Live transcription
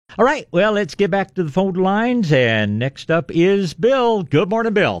All right, well, let's get back to the phone lines, and next up is Bill. Good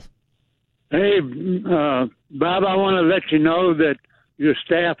morning, Bill. Hey, Bob, I want to let you know that your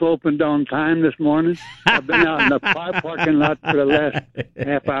staff opened on time this morning. I've been out in the parking lot for the last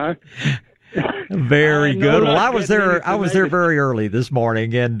half hour. Very good. Well, I was there very early this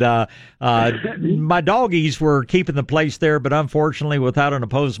morning, and my doggies were keeping the place there, but unfortunately, without an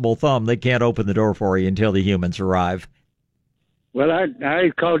opposable thumb, they can't open the door for you until the humans arrive. Well,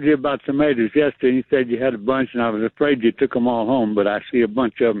 I called you about tomatoes yesterday. You said you had a bunch, and I was afraid you took them all home, but I see a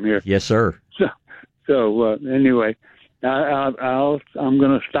bunch of them here. Yes, sir. So anyway, I'm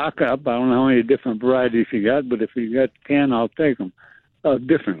going to stock up. I don't know how many different varieties you got, but if you got 10, I'll take them.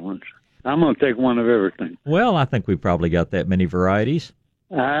 Different ones. I'm going to take one of everything. Well, I think we probably got that many varieties.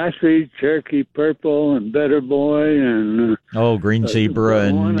 I see Cherokee Purple and Better Boy and Green Zebra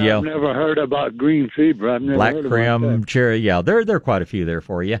and I've never heard about Green Zebra. I've never Black heard Crim, about that. Cherry. Yeah, there are quite a few there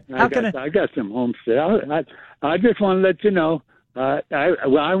for you. I got some homestead. I just want to let you know.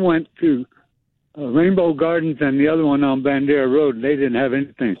 I went to Rainbow Gardens and the other one on Bandera Road, and they didn't have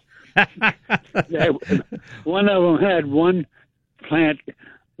anything. One of them had one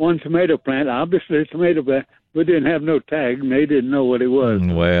tomato plant, obviously a tomato plant. We didn't have no tag, and they didn't know what it was.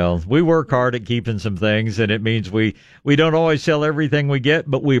 Well, we work hard at keeping some things, and it means we don't always sell everything we get,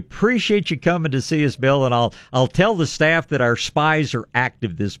 but we appreciate you coming to see us, Bill, and I'll tell the staff that our spies are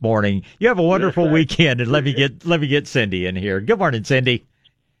active this morning. You have a wonderful weekend, and let me get Cindy in here. Good morning, Cindy.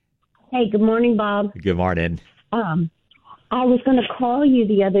 Hey, good morning, Bob. Good morning. I was going to call you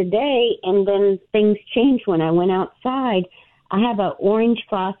the other day, and then things changed when I went outside. I have an orange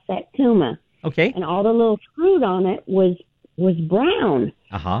frost satsuma. Okay. And all the little fruit on it was brown.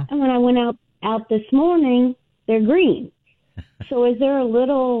 Uh-huh. And when I went out this morning, they're green. So is there a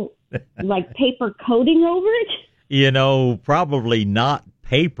little, paper coating over it? Probably not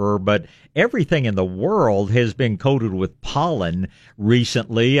paper, but everything in the world has been coated with pollen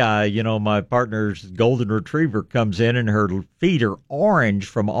recently. My partner's golden retriever comes in and her feet are orange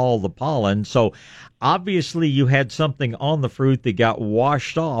from all the pollen. So obviously you had something on the fruit that got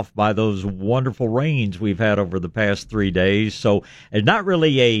washed off by those wonderful rains we've had over the past 3 days. So it's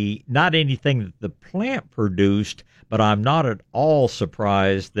not anything that the plant produced, but I'm not at all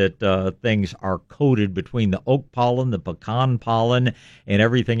surprised that things are coated between the oak pollen, the pecan pollen, and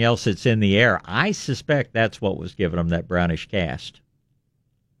everything else that's in the air. I suspect that's what was giving them that brownish cast.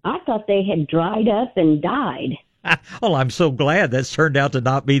 I thought they had dried up and died. Well, I'm so glad that's turned out to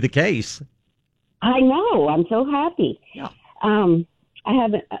not be the case. I know. I'm so happy. Yeah. I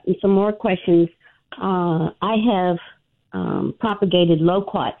have some more questions. I have propagated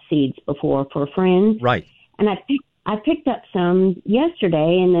loquat seeds before for friends. Right. And I picked up some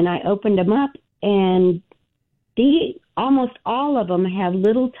yesterday, and then I opened them up, and almost all of them have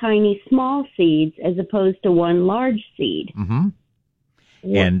little tiny small seeds as opposed to one large seed. Mm-hmm.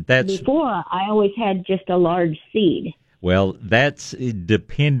 And that's before I always had just a large seed. Well, that's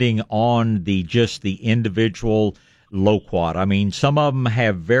depending on the individual loquat. I mean, some of them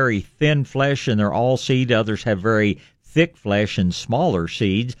have very thin flesh and they're all seed. Others have very thick flesh and smaller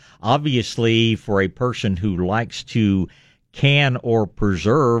seeds. Obviously, for a person who likes to can or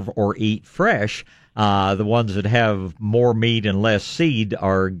preserve or eat fresh, the ones that have more meat and less seed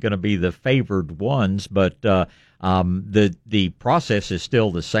are going to be the favored ones. But the process is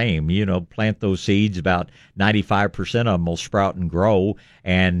still the same. Plant those seeds. About 95% of them will sprout and grow,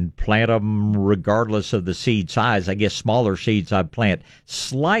 and plant them regardless of the seed size. I guess smaller seeds I'd plant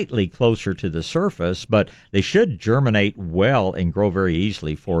slightly closer to the surface, but they should germinate well and grow very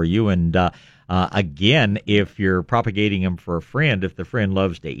easily for you. And again, if you're propagating them for a friend, if the friend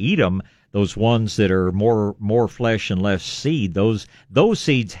loves to eat them, those ones that are more flesh and less seed, those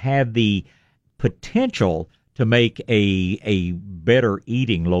seeds have the potential to make a better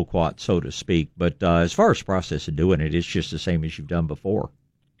eating loquat, so to speak. But as far as process of doing it, it's just the same as you've done before.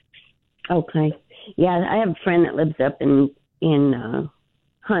 Okay. Yeah, I have a friend that lives up in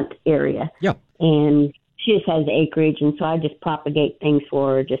Hunt area. Yeah. And she just has acreage, and so I just propagate things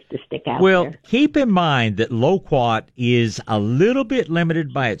for her just to stick out Well, there. keep in mind that loquat is a little bit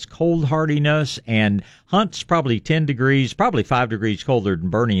limited by its cold hardiness, and Hunt's probably 10 degrees, probably 5 degrees colder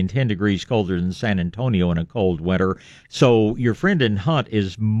than Bernie and 10 degrees colder than San Antonio in a cold winter. So your friend in Hunt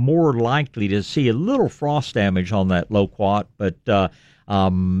is more likely to see a little frost damage on that loquat, but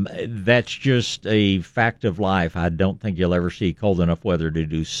that's just a fact of life. I don't think you'll ever see cold enough weather to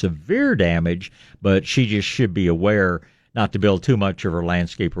do severe damage, but she just should be aware not to build too much of her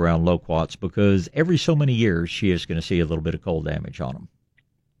landscape around loquats, because every so many years she is going to see a little bit of cold damage on them.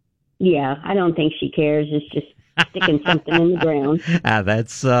 Yeah, I don't think she cares. It's just sticking something in the ground.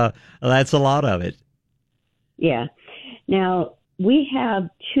 That's a lot of it. Yeah. Now, we have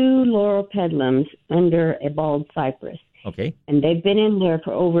 2 laurel pedlums under a bald cypress, Okay. and they've been in there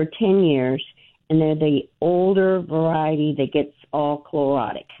for over 10 years, and they're the older variety that gets all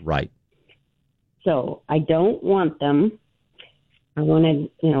chlorotic. Right. So I don't want them. I want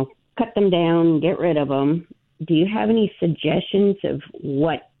to, cut them down, get rid of them. Do you have any suggestions of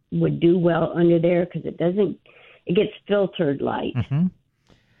what would do well under there? Because it gets filtered light. Mm-hmm.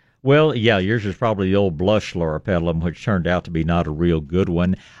 Well, yeah, yours is probably the old blush loropetalum, which turned out to be not a real good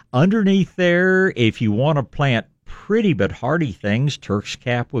one. Underneath there, if you want to plant pretty but hardy things, Turk's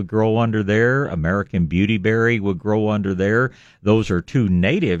cap would grow under there. American beautyberry would grow under there. Those are 2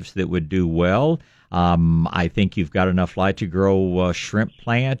 natives that would do well. I think you've got enough light to grow shrimp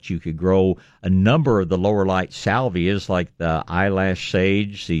plant. You could grow a number of the lower light salvias like the eyelash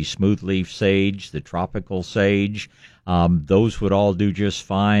sage, the smoothleaf sage, the tropical sage. Those would all do just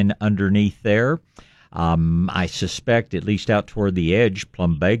fine underneath there. I suspect, at least out toward the edge,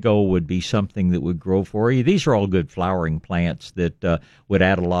 plumbago would be something that would grow for you. These are all good flowering plants that would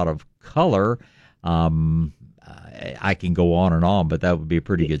add a lot of color. I can go on and on, but that would be a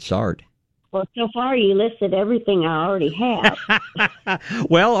pretty good start. Well, so far you listed everything I already have.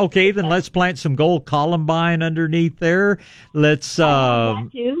 Well, okay, then let's plant some gold columbine underneath there. Let's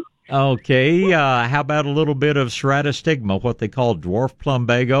okay, how about a little bit of ceratostigma, what they call dwarf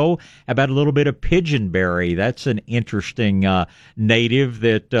plumbago? How about a little bit of pigeonberry? That's an interesting native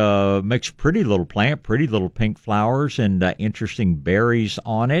that makes a pretty little plant, pretty little pink flowers, and interesting berries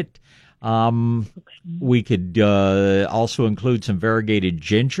on it. We could also include some variegated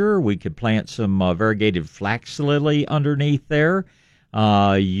ginger. We could plant some variegated flax lily underneath there.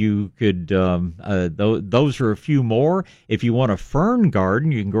 You could, those are a few more. If you want a fern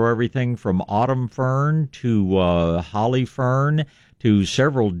garden, you can grow everything from autumn fern to holly fern to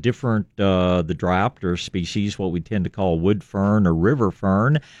several different, the Dryoptera species, what we tend to call wood fern or river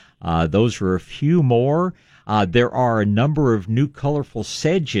fern. Those are a few more. There are a number of new colorful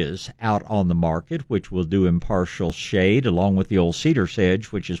sedges out on the market, which will do impartial shade, along with the old cedar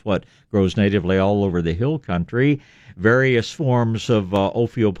sedge, which is what grows natively all over the hill country. Various forms of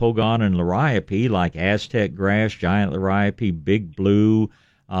Ophiopogon and liriope, like Aztec grass, giant liriope, big blue.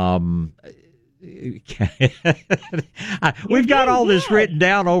 We've got all this written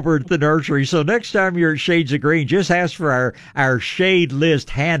down over at the nursery, so next time you're at Shades of Green, just ask for our shade list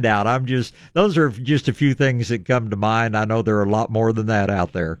handout. Those are just a few things that come to mind. I know there are a lot more than that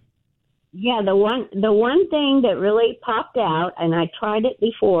out there. Yeah, the one thing that really popped out, and I tried it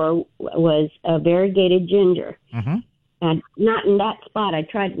before, was a variegated ginger. Mm-hmm. And not in that spot. I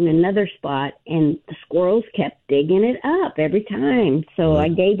tried it in another spot, and the squirrels kept digging it up every time. So I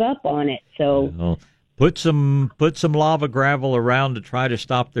gave up on it. So well, put some lava gravel around to try to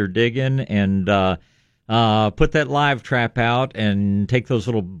stop their digging, and put that live trap out, and take those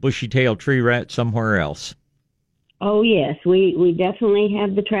little bushy-tailed tree rats somewhere else. Oh yes, we definitely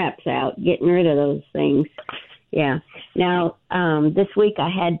have the traps out, getting rid of those things. Yeah. Now this week I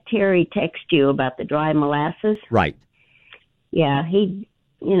had Terry text you about the dry molasses. Right. Yeah, he,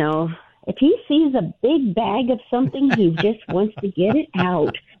 if he sees a big bag of something, he just wants to get it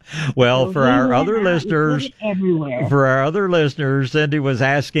out. Well, so for our other listeners, Cindy was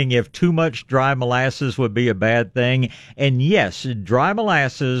asking if too much dry molasses would be a bad thing. And yes, dry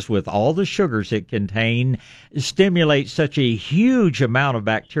molasses, with all the sugars it contains, stimulates such a huge amount of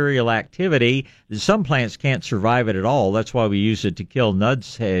bacterial activity that some plants can't survive it at all. That's why we use it to kill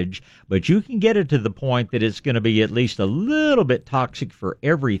nudsedge. But you can get it to the point that it's going to be at least a little bit toxic for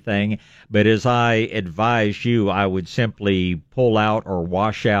everything. But as I advise you, I would simply pull out or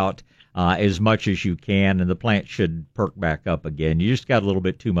wash out as much as you can, and the plant should perk back up again. You just got a little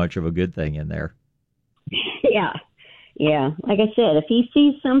bit too much of a good thing in there. Yeah. Like I said, if he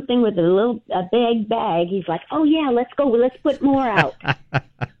sees something with a big bag, he's like, "Oh yeah, let's go. Let's put more out."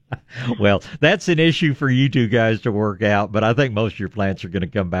 Well, that's an issue for you two guys to work out, but I think most of your plants are going to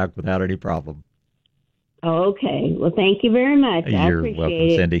come back without any problem. Okay. Well, thank you very much. You're welcome,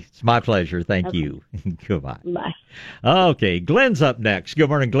 Cindy. It's my pleasure. Thank you. Goodbye. Bye. Okay, Glenn's up next. Good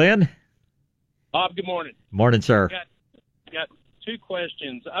morning, Glenn. Bob, good morning. Morning, sir. Got 2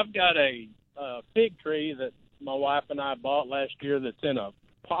 questions. I've got a fig tree that my wife and I bought last year that's in a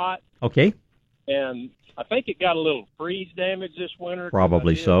pot. Okay. And I think it got a little freeze damage this winter.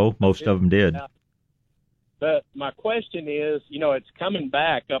 Probably so. Most of them did. But my question is, it's coming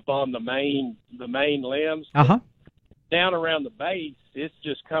back up on the main limbs. Uh-huh. Down around the base, it's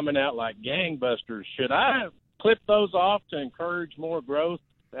just coming out like gangbusters. Should I clip those off to encourage more growth?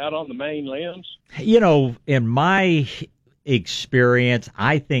 out on the main limbs? In my experience,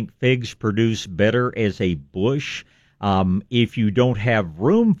 I think figs produce better as a bush. If you don't have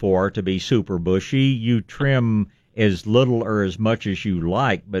room for it to be super bushy, you trim as little or as much as you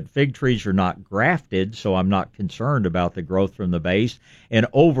like, but fig trees are not grafted, so I'm not concerned about the growth from the base. And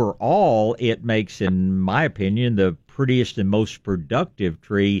overall, it makes, in my opinion, the prettiest and most productive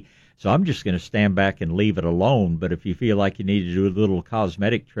tree. So I'm just going to stand back and leave it alone. But if you feel like you need to do a little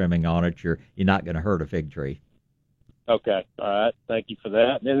cosmetic trimming on it, you're not going to hurt a fig tree. Okay. All right. Thank you for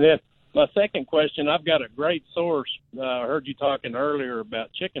that. And then my second question, I've got a great source. I heard you talking earlier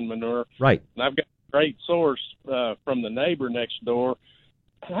about chicken manure. Right. And I've got a great source from the neighbor next door.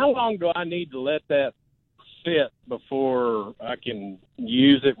 How long do I need to let that sit before I can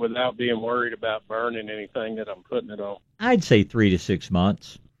use it without being worried about burning anything that I'm putting it on? I'd say 3 to 6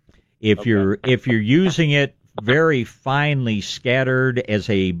 months. If you're using it very finely scattered as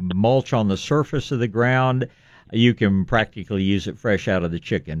a mulch on the surface of the ground, you can practically use it fresh out of the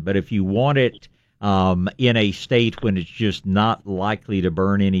chicken. But if you want it in a state when it's just not likely to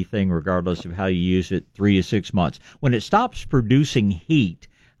burn anything, regardless of how you use it, 3 to 6 months. When it stops producing heat,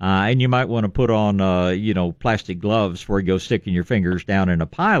 and you might want to put on, plastic gloves before you go sticking your fingers down in a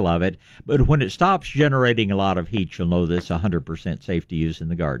pile of it. But when it stops generating a lot of heat, you'll know that's 100% safe to use in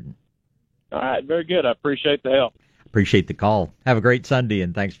the garden. All right, very good. I appreciate the help. Appreciate the call. Have a great Sunday,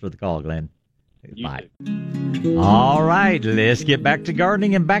 and thanks for the call, Glenn. You Bye. too. All right, let's get back to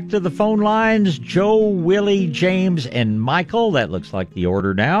gardening and back to the phone lines. Joe, Willie, James, and Michael. That looks like the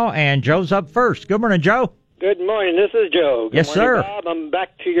order now. And Joe's up first. Good morning, Joe. Good morning. This is Joe. Good Yes, morning, sir. Bob. I'm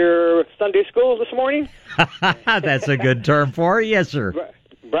back to your Sunday school this morning. That's a good term for it. Yes, sir.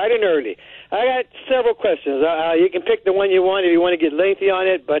 Bright and early. I got several questions. You can pick the one you want if you want to get lengthy on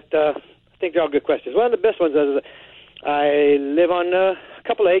it, but I think they're all good questions. One of the best ones is I live on a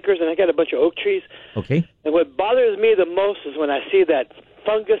couple of acres, and I got a bunch of oak trees. Okay. And what bothers me the most is when I see that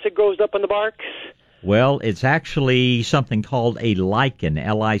fungus that grows up on the bark. Well, it's actually something called a lichen,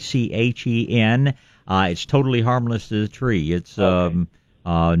 L-I-C-H-E-N. It's totally harmless to the tree. It's nothing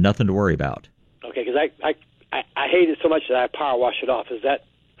to worry about. Okay, because I hate it so much that I power wash it off. Is that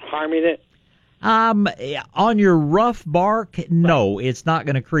harming it? On your rough bark, no, it's not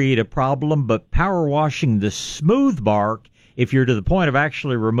going to create a problem, but power washing the smooth bark, if you're to the point of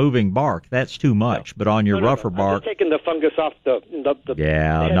actually removing bark, that's too much. But on your rougher bark, I'm just taking the fungus off the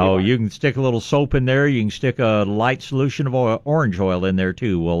bark. You can stick a little soap in there. You can stick a light solution of orange oil in there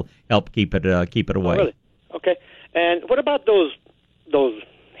too. Will help keep it away. Oh, really? Okay. And what about those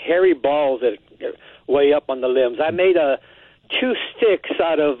hairy balls that are way up on the limbs? I made 2 sticks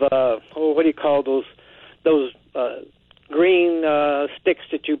out of what do you call those green sticks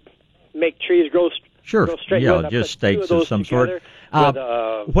that you make trees grow? Sure. Grow straight. Yeah, just stakes of some sort.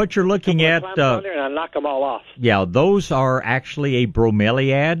 What you're looking at, on there and I knock them all off. Yeah, those are actually a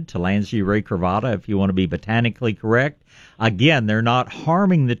bromeliad, Tillandsia raycurvata, if you want to be botanically correct. Again, they're not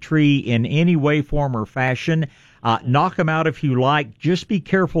harming the tree in any way, form, or fashion. Knock them out if you like. Just be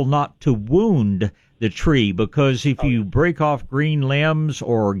careful not to wound the tree, because if you break off green limbs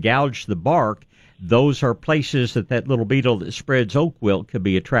or gouge the bark, those are places that little beetle that spreads oak wilt could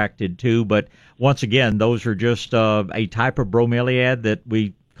be attracted to. But once again, those are just a type of bromeliad that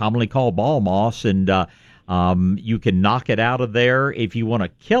we commonly call ball moss, and you can knock it out of there. If you want to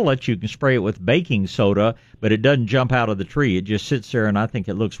kill it, you can spray it with baking soda, but it doesn't jump out of the tree. It just sits there, and I think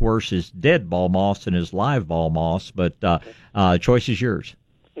it looks worse as dead ball moss than as live ball moss, but choice is yours.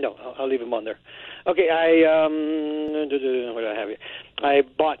 No, I'll leave them on there. Okay, what do I have here? I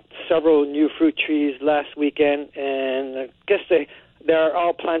bought several new fruit trees last weekend, and I guess they're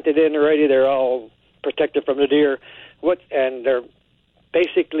all planted in already. They're all protected from the deer. And they're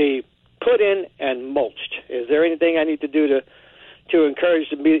basically put in and mulched. Is there anything I need to do to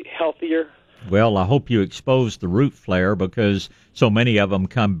encourage them to be healthier? Well, I hope you expose the root flare, because so many of them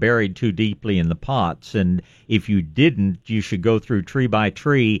come buried too deeply in the pots. And if you didn't, you should go through tree by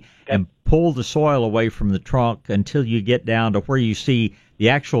tree and pull the soil away from the trunk until you get down to where you see the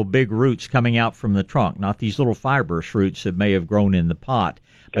actual big roots coming out from the trunk, not these little fibrous roots that may have grown in the pot.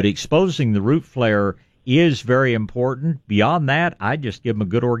 But exposing the root flare is very important. Beyond that, I just give them a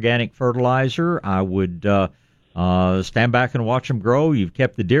good organic fertilizer. I would stand back and watch them grow. You've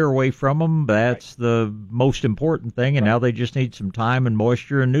kept the deer away from them. That's the most important thing, and now they just need some time and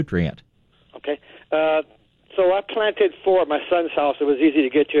moisture and nutrient. Okay. So I planted 4 at my son's house. It was easy to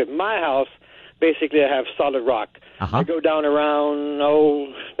get to. At my house, basically I have solid rock. I go down around,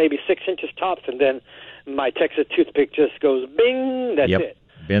 maybe 6 inches tops, and then my Texas toothpick just goes bing, that's it.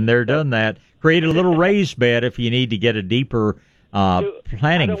 Been there, done that. Create a little raised bed if you need to get a deeper planting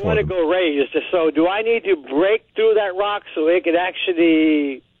I don't for want to them. go raised. So do I need to break through that rock so it could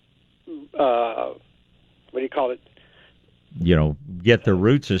actually, what do you call it? Get the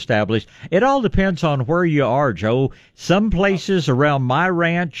roots established. It all depends on where you are, Joe. Some places around my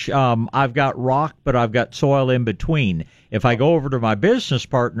ranch, I've got rock, but I've got soil in between. If I go over to my business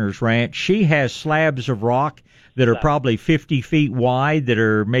partner's ranch, she has slabs of rock that are probably 50 feet wide, that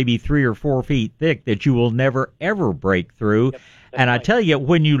are maybe 3 or 4 feet thick, that you will never, ever break through. Yep, and I tell you,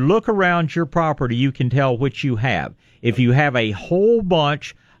 when you look around your property, you can tell which you have. If you have a whole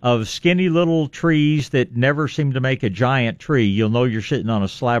bunch of skinny little trees that never seem to make a giant tree, you'll know you're sitting on a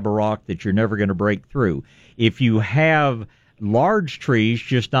slab of rock that you're never going to break through. If you have large trees,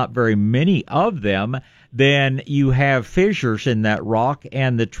 just not very many of them, then you have fissures in that rock,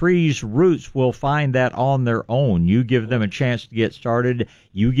 and the tree's roots will find that on their own. You give them a chance to get started.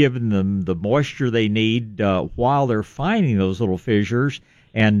 You give them the moisture they need while they're finding those little fissures.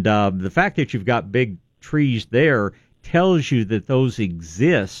 And the fact that you've got big trees there tells you that those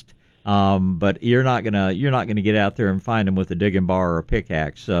exist, but you're not gonna get out there and find them with a digging bar or a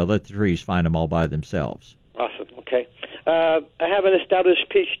pickaxe. Let the trees find them all by themselves. Awesome. Okay. I have an established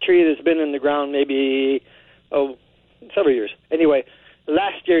peach tree that's been in the ground maybe several years. Anyway,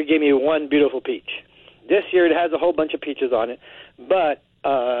 last year it gave me one beautiful peach. This year it has a whole bunch of peaches on it, but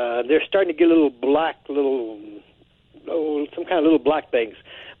they're starting to get some kind of little black things.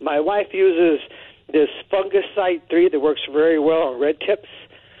 My wife uses this fungicide 3 that works very well on red tips.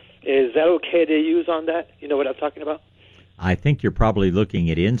 Is that okay to use on that? You know what I'm talking about? I think you're probably looking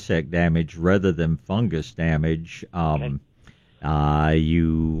at insect damage rather than fungus damage. Okay.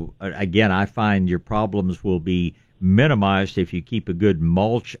 I find your problems will be minimized if you keep a good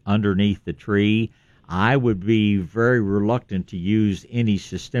mulch underneath the tree. I would be very reluctant to use any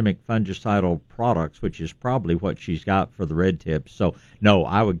systemic fungicidal products, which is probably what she's got for the red tips. So, no,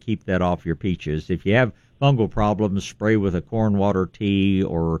 I would keep that off your peaches. If you have fungal problems, spray with a corn water tea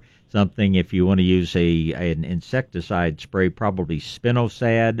or something. If you want to use an insecticide spray, probably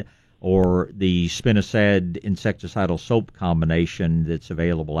Spinosad or the Spinosad insecticidal soap combination that's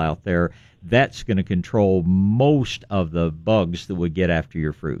available out there. That's going to control most of the bugs that would get after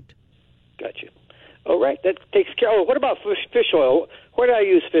your fruit. Got you. All right, that takes care. Oh, what about fish oil? Where do I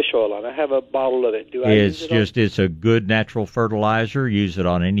use fish oil on? I have a bottle of it. Do I use it it's a good natural fertilizer. Use it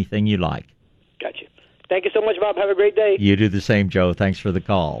on anything you like. Got you. Thank you so much, Bob. Have a great day. You do the same, Joe. Thanks for the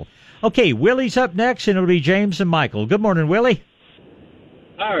call. Okay, Willie's up next, and it'll be James and Michael. Good morning, Willie.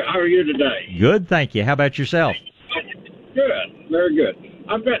 How are you today? Good, thank you. How about yourself? Good, very good.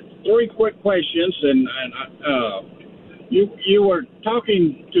 I've got 3 quick questions, and you were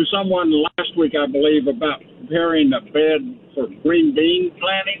talking to someone last week, I believe, about preparing a bed for green bean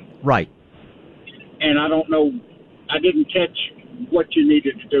planting. Right. And I don't know, I didn't catch what you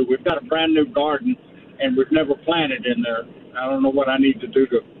needed to do. We've got a brand new garden, and we've never planted in there. I don't know what I need to do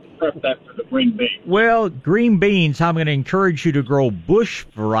to prep that for the green beans. Well, green beans, I'm going to encourage you to grow bush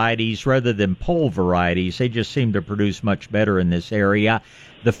varieties rather than pole varieties. They just seem to produce much better in this area.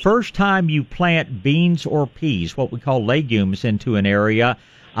 The first time you plant beans or peas, what we call legumes, into an area,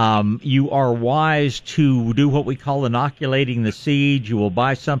 you are wise to do what we call inoculating the seed. You will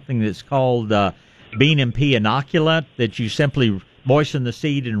buy something that's called bean and pea inoculant that you simply moisten the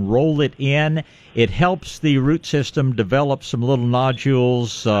seed and roll it in. It helps the root system develop some little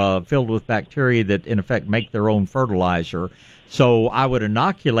nodules filled with bacteria that, in effect, make their own fertilizer. So I would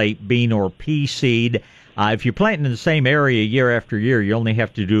inoculate bean or pea seed. If you're planting in the same area year after year, you only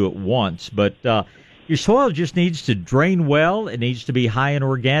have to do it once. But your soil just needs to drain well. It needs to be high in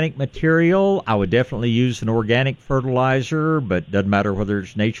organic material. I would definitely use an organic fertilizer, but doesn't matter whether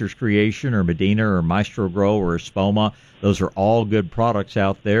it's Nature's Creation or Medina or Maestro Grow or Espoma. Those are all good products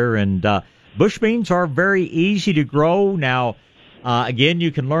out there. And bush beans are very easy to grow. Now, again,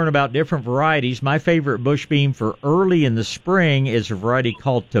 you can learn about different varieties. My favorite bush bean for early in the spring is a variety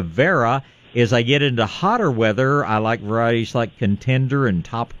called Tavera. As I get into hotter weather, I like varieties like Contender and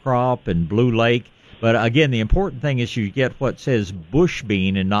Top Crop and Blue Lake. But again, the important thing is you get what says bush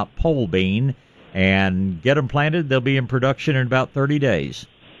bean and not pole bean, and get them planted. They'll be in production in about 30 days.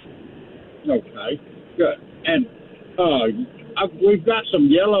 Okay, good. And we've got some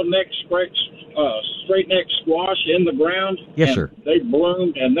yellow neck straight neck squash in the ground. Yes, sir. They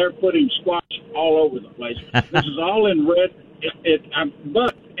bloomed, and they're putting squash all over the place. This is all in red.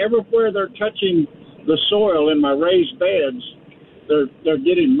 But everywhere they're touching the soil in my raised beds, they're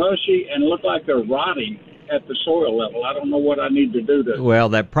getting mushy and look like they're rotting at the soil level. I don't know what I need to do to. Well,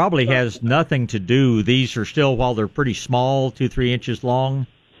 that probably has nothing to do. These are still, while they're pretty small, 2-3 inches long.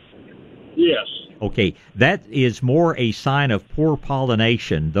 Yes. Okay, that is more a sign of poor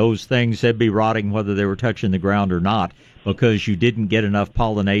pollination. Those things, they'd be rotting whether they were touching the ground or not because you didn't get enough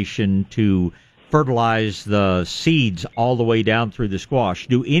pollination to fertilize the seeds all the way down through the squash.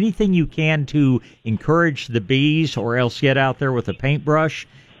 Do anything you can to encourage the bees, or else get out there with a paintbrush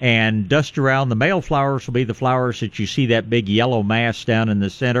and dust around. The male flowers will be the flowers that you see that big yellow mass down in the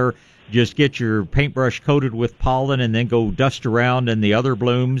center. Just get your paintbrush coated with pollen and then go dust around in the other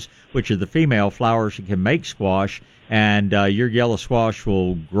blooms, which are the female flowers that can make squash, and your yellow squash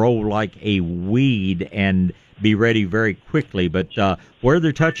will grow like a weed and be ready very quickly. But where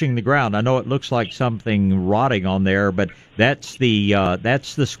they're touching the ground, I know it looks like something rotting on there, but that's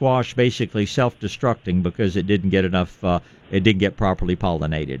the squash basically self-destructing because it didn't get enough, it didn't get properly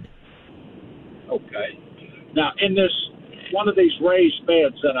pollinated. Okay. Now, in this one of these raised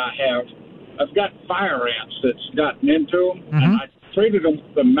beds that I have, I've got fire ants that's gotten into them, and I treated them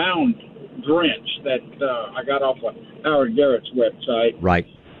with the mound drench that I got off of Howard Garrett's website. Right.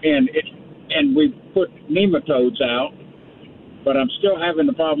 And we put nematodes out, but I'm still having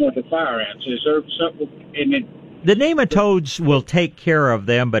the problem with the fire ants. Is there something in it? The nematodes will take care of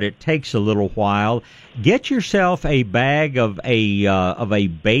them, but it takes a little while. Get yourself a bag of a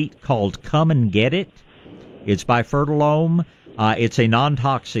bait called Come and Get It. It's by Fertilome. It's a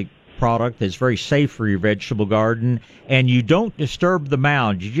non-toxic product that's very safe for your vegetable garden, and you don't disturb the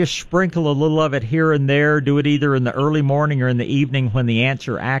mound. You just sprinkle a little of it here and there. Do it either in the early morning or in the evening when the ants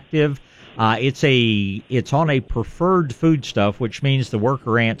are active. It's on a preferred foodstuff, which means the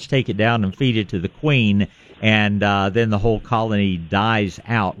worker ants take it down and feed it to the queen, and then the whole colony dies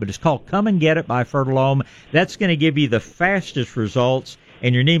out. But it's called Come and Get It by Fertilome. That's going to give you the fastest results,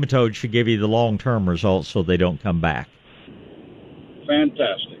 and your nematodes should give you the long-term results so they don't come back.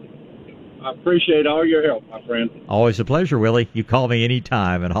 Fantastic. I appreciate all your help, my friend. Always a pleasure, Willie. You call me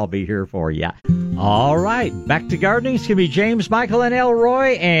anytime, and I'll be here for you. All right, back to gardening. It's going to be James, Michael, and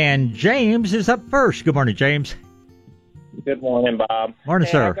Elroy, and James is up first. Good morning, James. Good morning, Bob. Morning,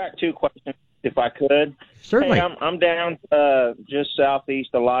 sir. I've got two questions, if I could. Certainly. Hey, I'm down just southeast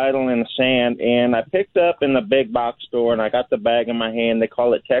of Lytle in the sand, and I picked up in the big box store, and I got the bag in my hand. They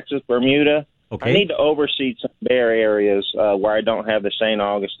call it Texas Bermuda. Okay. I need to overseed some bare areas where I don't have the St.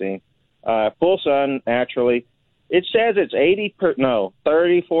 Augustine. Full sun, naturally. It says it's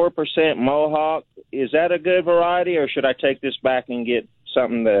 34% Mohawk. Is that a good variety, or should I take this back and get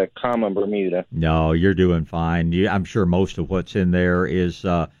something the common Bermuda? No, you're doing fine. I'm sure most of what's in there is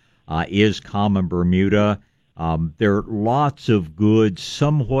common Bermuda. There are lots of good,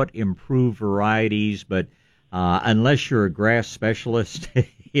 somewhat improved varieties, but unless you're a grass specialist,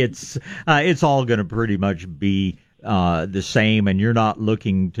 it's all going to pretty much be the same. And you're not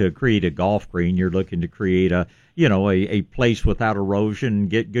looking to create a golf green. You're looking to create a place without erosion,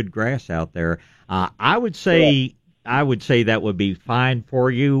 get good grass out there. I would say that would be fine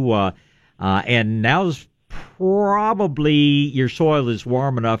for you. And now's probably your soil is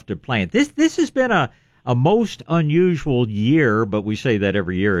warm enough to plant. This has been a most unusual year, but we say that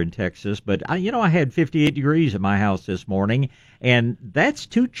every year in Texas. But I had 58 degrees at my house this morning, and that's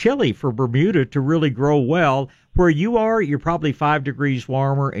too chilly for Bermuda to really grow well. Where you are, you're probably 5 degrees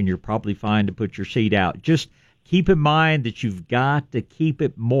warmer, and you're probably fine to put your seed out. Just keep in mind that you've got to keep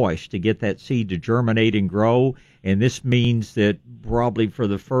it moist to get that seed to germinate and grow. And this means that probably for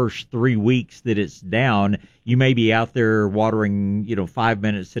the first 3 weeks that it's down, you may be out there watering, 5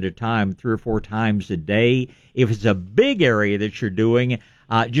 minutes at a time, 3 or 4 times a day. If it's a big area that you're doing,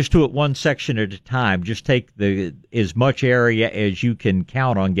 just do it one section at a time. Just take as much area as you can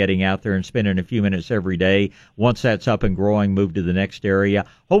count on getting out there and spending a few minutes every day. Once that's up and growing, move to the next area.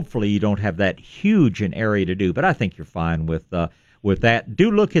 Hopefully you don't have that huge an area to do, but I think you're fine with that.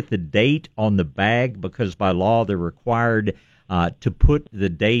 Do look at the date on the bag, because by law they're required to put the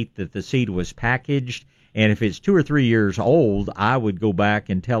date that the seed was packaged. And if it's 2 or 3 years old, I would go back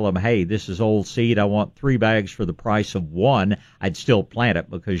and tell them, hey, this is old seed. I want 3 bags for the price of 1. I'd still plant it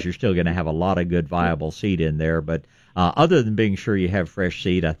because you're still going to have a lot of good viable seed in there. But other than being sure you have fresh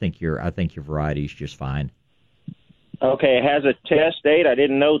seed, I think your variety is just fine. Okay, it has a test date. I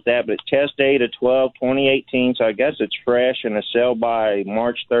didn't note that, but test date of 12/2018. So I guess it's fresh and a sell by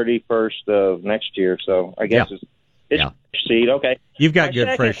March 31st of next year. So I guess it's fresh seed. Okay, you've got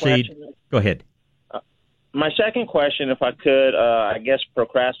good fresh seed. Go ahead. My second question, if I could, I guess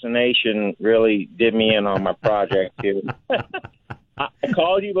procrastination really did me in on my project here. I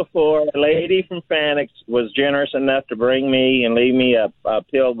called you before. A lady from Fanix was generous enough to bring me and leave me a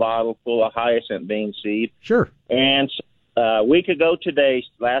pill bottle full of hyacinth bean seed. Sure. And a week ago today,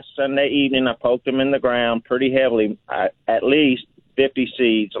 last Sunday evening, I poked them in the ground pretty heavily, at least 50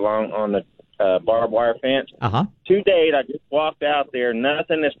 seeds along on the barbed wire fence. Uh-huh. To date, I just walked out there.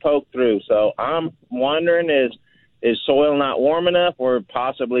 Nothing is poked through. So I'm wondering, is soil not warm enough, or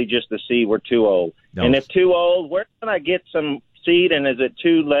possibly just the seed were too old? No. And if too old, where can I get some seed, and is it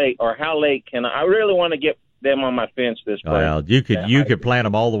too late, or how late can I really want to get them on my fence this spring? Well, you could plant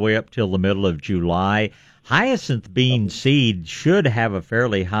them all the way up till the middle of July. Hyacinth bean seed should have a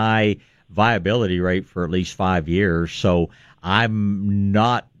fairly high viability rate for at least 5 years, so I'm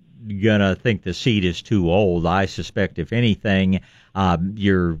not gonna think the seed is too old. I suspect, if anything,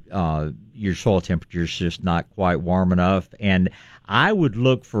 your soil temperature is just not quite warm enough, and I would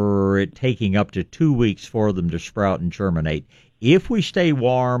look for it taking up to 2 weeks for them to sprout and germinate. If we stay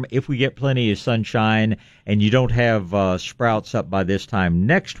warm, if we get plenty of sunshine, and you don't have sprouts up by this time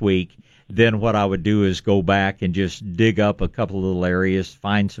next week, then what I would do is go back and just dig up a couple of little areas,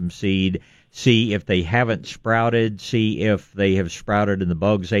 find some seed, see if they haven't sprouted, see if they have sprouted and the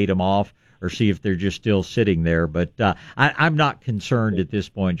bugs ate them off, or see if they're just still sitting there. But I'm not concerned at this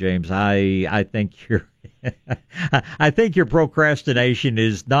point, James. I think I think your procrastination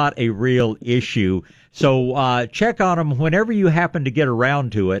is not a real issue. So check on them whenever you happen to get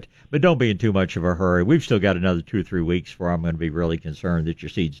around to it, but don't be in too much of a hurry. We've still got another 2 or 3 weeks before I'm going to be really concerned that your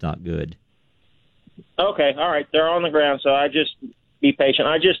seed's not good. Okay, all right. They're on the ground, so I just be patient.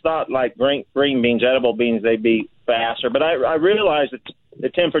 I just thought like green beans, edible beans, they'd be faster. But I realized that the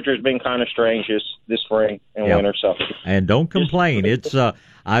temperature's been kind of strange this spring and winter. So, and don't complain. It's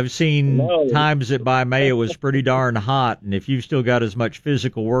I've seen times that by May it was pretty darn hot, and if you've still got as much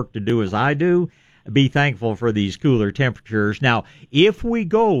physical work to do as I do, be thankful for these cooler temperatures. Now, if we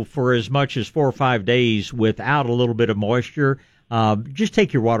go for as much as 4 or 5 days without a little bit of moisture, just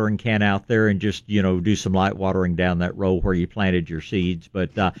take your watering can out there and just, do some light watering down that row where you planted your seeds.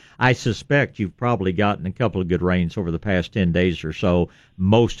 But I suspect you've probably gotten a couple of good rains over the past 10 days or so.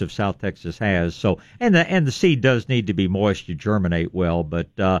 Most of South Texas has. So, and the seed does need to be moist to germinate well. But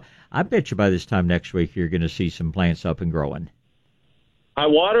I bet you by this time next week you're going to see some plants up and growing. I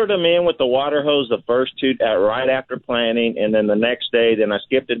watered them in with the water hose the first two right after planting, and then the next day, then I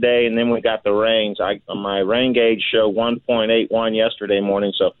skipped a day, and then we got the rains. My rain gauge showed 1.81 yesterday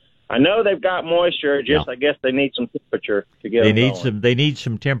morning, so I know they've got moisture. I guess they need some temperature to get them going. They need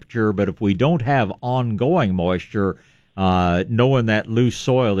some temperature, but if we don't have ongoing moisture, knowing that loose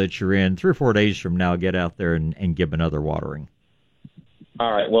soil that you're in, 3 or 4 days from now, get out there and give another watering.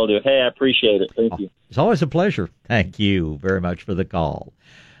 All right, will do. Hey, I appreciate it. Thank you. It's always a pleasure. Thank you very much for the call.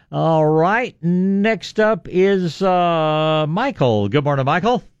 All right, next up is Michael. Good morning,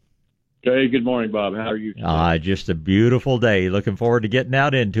 Michael. Hey, good morning, Bob. How are you today? Just a beautiful day. Looking forward to getting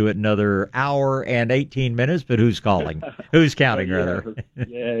out into it another hour and 18 minutes, but who's calling? Who's counting, rather?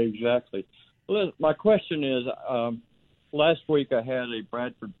 Yeah, exactly. Well, my question is, last week I had a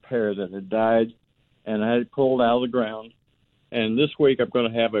Bradford pear that had died, and I had it pulled out of the ground. And this week I'm going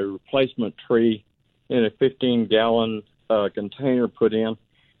to have a replacement tree in a 15-gallon container put in.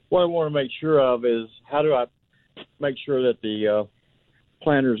 What I want to make sure of is, how do I make sure that the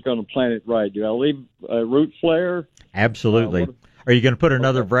planter is going to plant it right? Do I leave a root flare? Absolutely. Are you going to put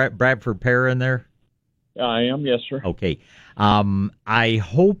another Bradford pear in there? I am, yes, sir. Okay. I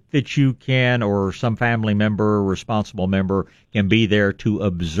hope that you can, or some family member, responsible member, can be there to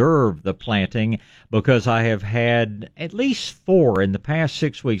observe the planting, because I have had at least 4 in the past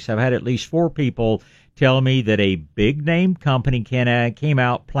 6 weeks. I've had at least 4 people tell me that a big name company came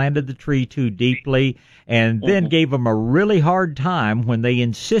out, planted the tree too deeply, and then gave them a really hard time when they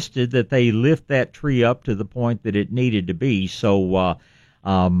insisted that they lift that tree up to the point that it needed to be. So,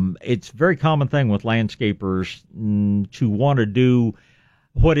 it's a very common thing with landscapers to want to do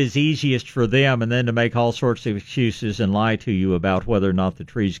what is easiest for them and then to make all sorts of excuses and lie to you about whether or not the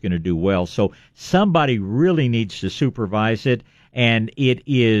tree's going to do well. So somebody really needs to supervise it, and it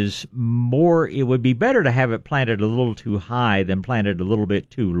would be better to have it planted a little too high than planted a little bit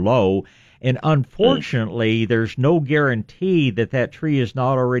too low. And unfortunately, there's no guarantee that tree is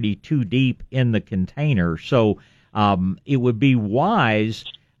not already too deep in the container. So it would be wise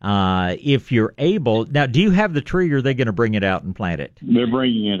if you're able. Now, do you have the tree, or are they going to bring it out and plant it? They're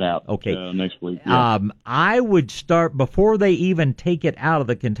bringing it out next week. Yeah. I would start before they even take it out of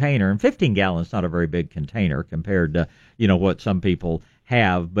the container. And 15 gallons not a very big container compared to what some people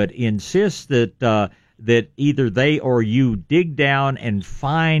have. But insist that either they or you dig down and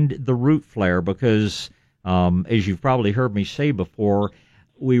find the root flare, because as you've probably heard me say before,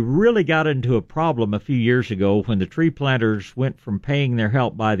 we really got into a problem a few years ago when the tree planters went from paying their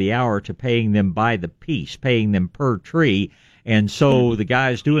help by the hour to paying them by the piece, paying them per tree. And so the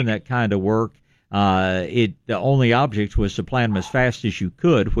guys doing that kind of work the only object was to plant them as fast as you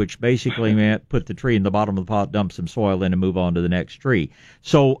could, which basically meant put the tree in the bottom of the pot, dump some soil in, and move on to the next tree.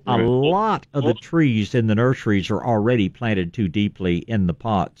 So a lot of the trees in the nurseries are already planted too deeply in the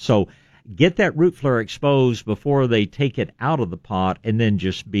pot. So get that root flare exposed before they take it out of the pot, and then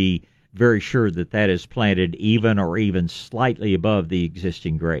just be very sure that that is planted even or even slightly above the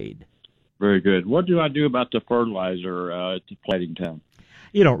existing grade. Very good. What do I do about the fertilizer at the planting time?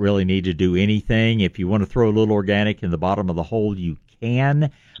 You don't really need to do anything. If you want to throw a little organic in the bottom of the hole, you can.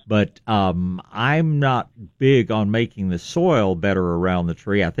 But I'm not big on making the soil better around the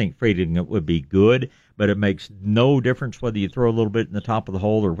tree. I think feeding it would be good, but it makes no difference whether you throw a little bit in the top of the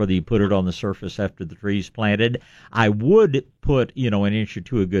hole or whether you put it on the surface after the tree's planted. I would put, an inch or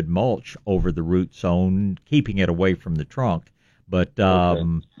two of good mulch over the root zone, keeping it away from the trunk. But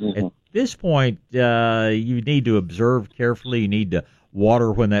at this point, you need to observe carefully. You need to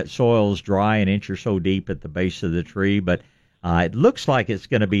water when that soil is dry, an inch or so deep at the base of the tree. But it looks like it's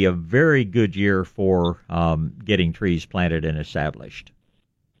going to be a very good year for getting trees planted and established.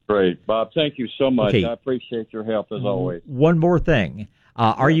 Great. Bob, thank you so much. Okay. I appreciate your help as always. One more thing.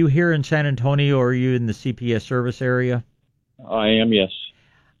 Are you here in San Antonio, or are you in the CPS service area? I am, yes.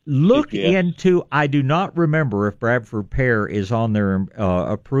 Look CPS. into, I do not remember if Bradford Pear is on their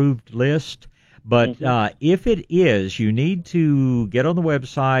approved list, but if it is, you need to get on the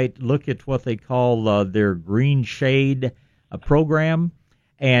website, look at what they call their Green Shade program,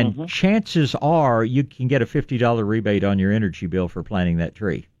 and chances are you can get a $50 rebate on your energy bill for planting that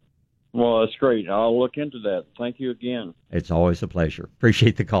tree. Well, that's great. I'll look into that. Thank you again. It's always a pleasure.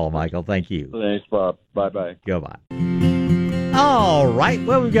 Appreciate the call, Michael. Thank you. Thanks, Bob. Bye-bye. Goodbye. All right.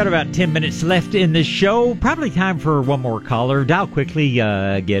 Well, we've got about 10 minutes left in the show. Probably time for one more caller. Dial quickly,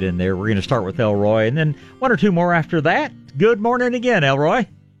 get in there. We're going to start with Elroy, and then one or two more after that. Good morning again, Elroy.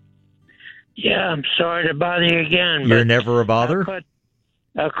 Yeah, I'm sorry to bother you again. You're never a bother.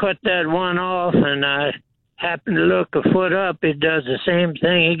 I cut that one off, and I happened to look a foot up. It does the same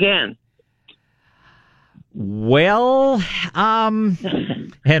thing again. Well, and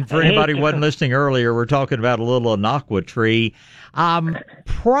for anybody who wasn't listening earlier, we're talking about a little Anaqua tree.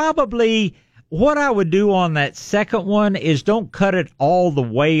 Probably what I would do on that second one is don't cut it all the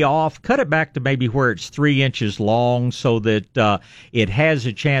way off. Cut it back to maybe where it's 3 inches long so that it has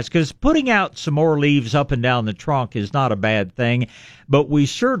a chance. Because putting out some more leaves up and down the trunk is not a bad thing. But we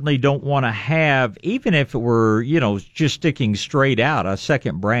certainly don't want to have, even if it were, just sticking straight out, a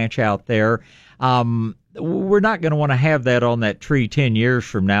second branch out there. We're not going to want to have that on that tree 10 years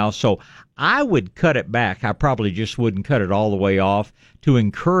from now. So I would cut it back. I probably just wouldn't cut it all the way off to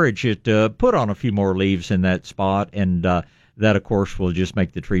encourage it to put on a few more leaves in that spot. And that, of course, will just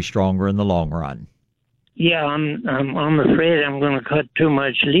make the tree stronger in the long run. Yeah, I'm afraid I'm going to cut too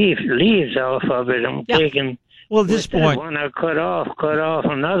much leaves off of it. I'm taking. Well, at this point, when I cut off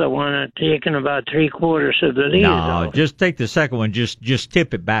another one, I'm taking about 3/4 of the leaves off. No, just take the second one. Just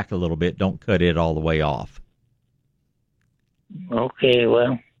tip it back a little bit. Don't cut it all the way off. Okay,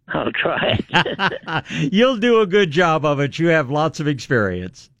 well, I'll try it. You'll do a good job of it. You have lots of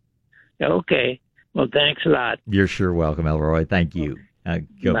experience. Okay. Well, thanks a lot. You're sure welcome, Elroy. Thank you.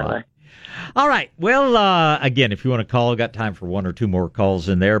 Goodbye. Bye. All right. Well, again, if you want to call, got time for one or two more calls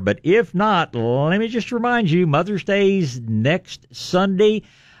in there. But if not, let me just remind you, Mother's Day's next Sunday.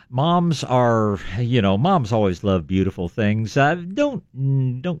 Moms always love beautiful things.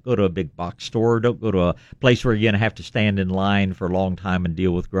 Don't go to a big box store. Don't go to a place where you're going to have to stand in line for a long time and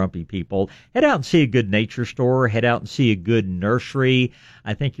deal with grumpy people. Head out and see a good nature store. Head out and see a good nursery.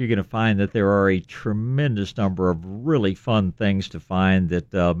 I think you're going to find that there are a tremendous number of really fun things to find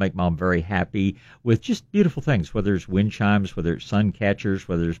that make Mom very happy with just beautiful things, whether it's wind chimes, whether it's sun catchers,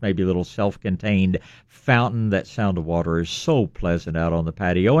 whether it's maybe a little self-contained fountain. That sound of water is so pleasant out on the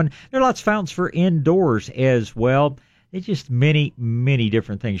patio. And there are lots of fountains for indoors as well. It's just many, many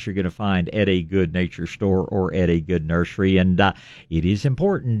different things you're going to find at a good nature store or at a good nursery. And it is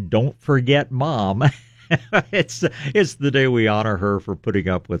important. Don't forget Mom. It's the day we honor her for putting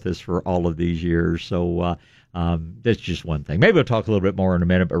up with us for all of these years. So that's just one thing. Maybe we'll talk a little bit more in a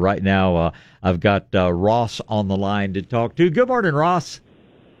minute. But right now, I've got Ross on the line to talk to. Good morning, Ross.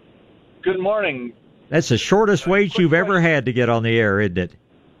 Good morning. That's the shortest wait you've ever had to get on the air, isn't it?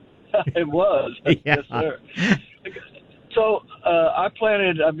 It was. Yeah. Yes, sir. So I've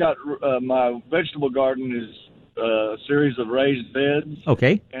got my vegetable garden is a series of raised beds.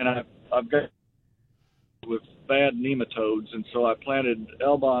 Okay. And I've got with bad nematodes, and so I planted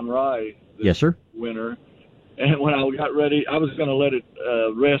Elbon rye this winter. And when I got ready, I was going to let it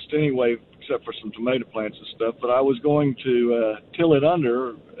rest anyway, except for some tomato plants and stuff, but I was going to till it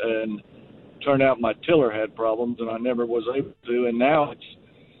under and turned out my tiller had problems, and I never was able to. And now it's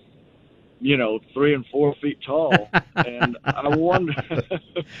 3 and 4 feet tall, and I'm wondering,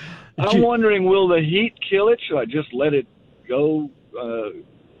 will the heat kill it? Should I just let it go,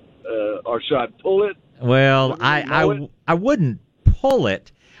 or should I pull it? Well, I wouldn't pull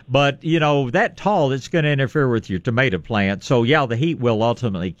it, but that tall, it's going to interfere with your tomato plant. So yeah, the heat will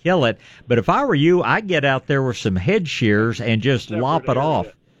ultimately kill it. But if I were you, I'd get out there with some head shears and just lop it off.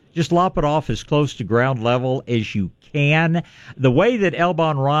 Just lop it off as close to ground level as you can. The way that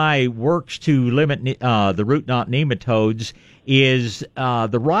Elbon rye works to limit the root knot nematodes is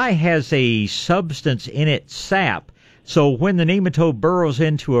the rye has a substance in its sap. So when the nematode burrows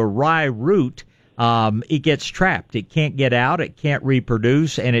into a rye root, it gets trapped. It can't get out. It can't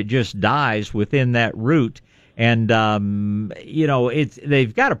reproduce, and it just dies within that root. And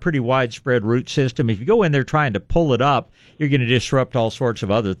they've got a pretty widespread root system. If you go in there trying to pull it up, you're going to disrupt all sorts of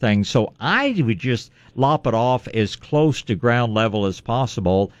other things. So I would just lop it off as close to ground level as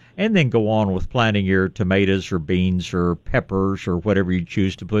possible, and then go on with planting your tomatoes or beans or peppers or whatever you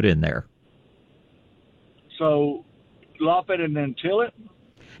choose to put in there. So lop it and then till it?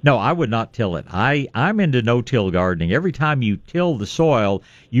 No, I would not till it. I'm into no-till gardening. Every time you till the soil,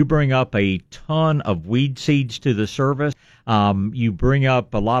 you bring up a ton of weed seeds to the surface. You bring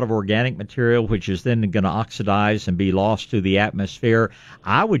up a lot of organic material, which is then going to oxidize and be lost to the atmosphere.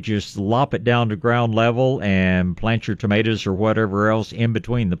 I would just lop it down to ground level and plant your tomatoes or whatever else in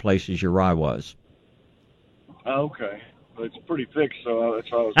between the places your rye was. Okay. Well, it's pretty thick, so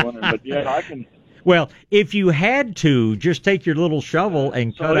that's what I was wondering. But yeah, I can... Well, if you had to, just take your little shovel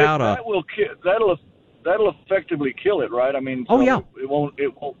and cut out a... That'll effectively kill it, right? I mean, oh yeah, it won't.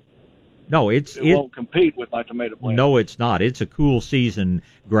 No, it won't compete with my tomato plant. No, it's not. It's a cool season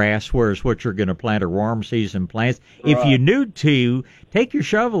grass, whereas what you're going to plant are warm season plants. Right. If you need to, take your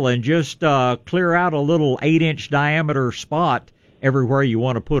shovel and just clear out a little 8-inch diameter spot everywhere you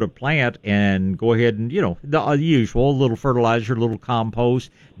want to put a plant, and go ahead and, the usual, a little fertilizer, a little compost,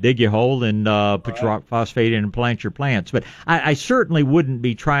 dig your hole, and put your rock phosphate in and plant your plants. But I certainly wouldn't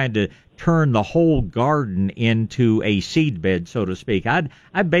be trying to turn the whole garden into a seed bed, so to speak. I'd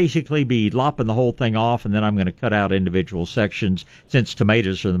basically be lopping the whole thing off, and then I'm going to cut out individual sections, since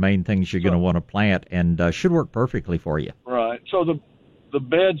tomatoes are the main things you're going to want to plant, and should work perfectly for you. Right. So the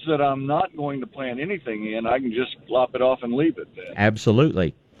beds that I'm not going to plant anything in, I can just lop it off and leave it then.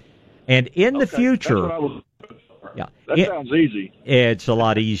 Absolutely. And in the future... That's what I was... Yeah. That sounds easy. It's a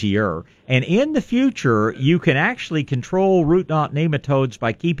lot easier. And in the future, you can actually control root knot nematodes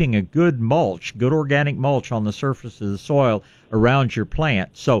by keeping a good organic mulch on the surface of the soil around your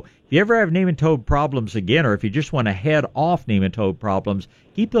plant. So if you ever have nematode problems again, or if you just want to head off nematode problems,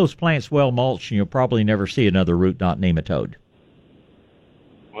 keep those plants well mulched, and you'll probably never see another root knot nematode.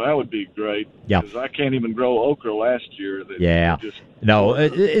 Well, that would be great. Yeah. Because I can't even grow okra last year.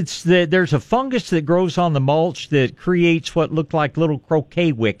 There's a fungus that grows on the mulch that creates what look like little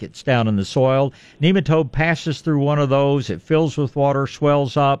croquet wickets down in the soil. Nematode passes through one of those. It fills with water,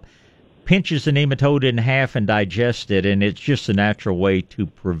 swells up, pinches the nematode in half and digests it, and it's just a natural way to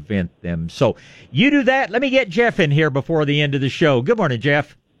prevent them. So you do that. Let me get Jeff in here before the end of the show. Good morning,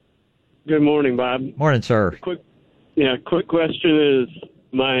 Jeff. Good morning, Bob. Morning, sir. Quick question is,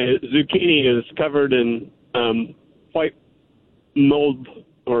 my zucchini is covered in white mold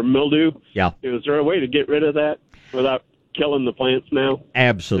or mildew. Yeah. Is there a way to get rid of that without killing the plants now?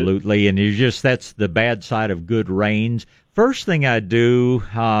 Absolutely. And that's the bad side of good rains. First thing I do,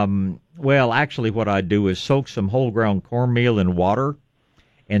 what I do is soak some whole ground cornmeal in water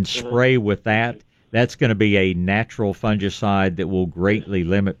and spray with that. That's going to be a natural fungicide that will greatly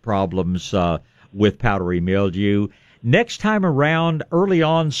limit problems with powdery mildew. Next time around, early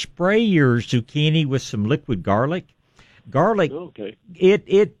on, spray your zucchini with some liquid garlic. Garlic,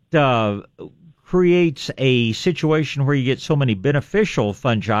 it creates a situation where you get so many beneficial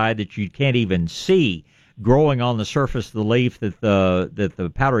fungi that you can't even see growing on the surface of the leaf that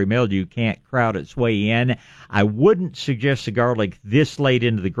the powdery mildew can't crowd its way in. I wouldn't suggest the garlic this late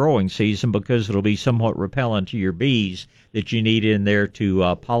into the growing season, because it'll be somewhat repellent to your bees that you need in there to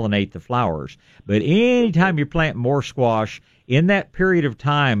pollinate the flowers. But anytime you plant more squash, in that period of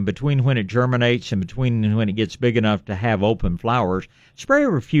time between when it germinates and between when it gets big enough to have open flowers, spray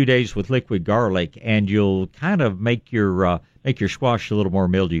over a few days with liquid garlic, and you'll kind of make your squash a little more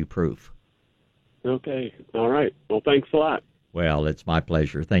mildew proof. Okay. All right. Well, thanks a lot. Well, it's my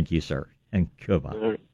pleasure. Thank you, sir. And goodbye. All right.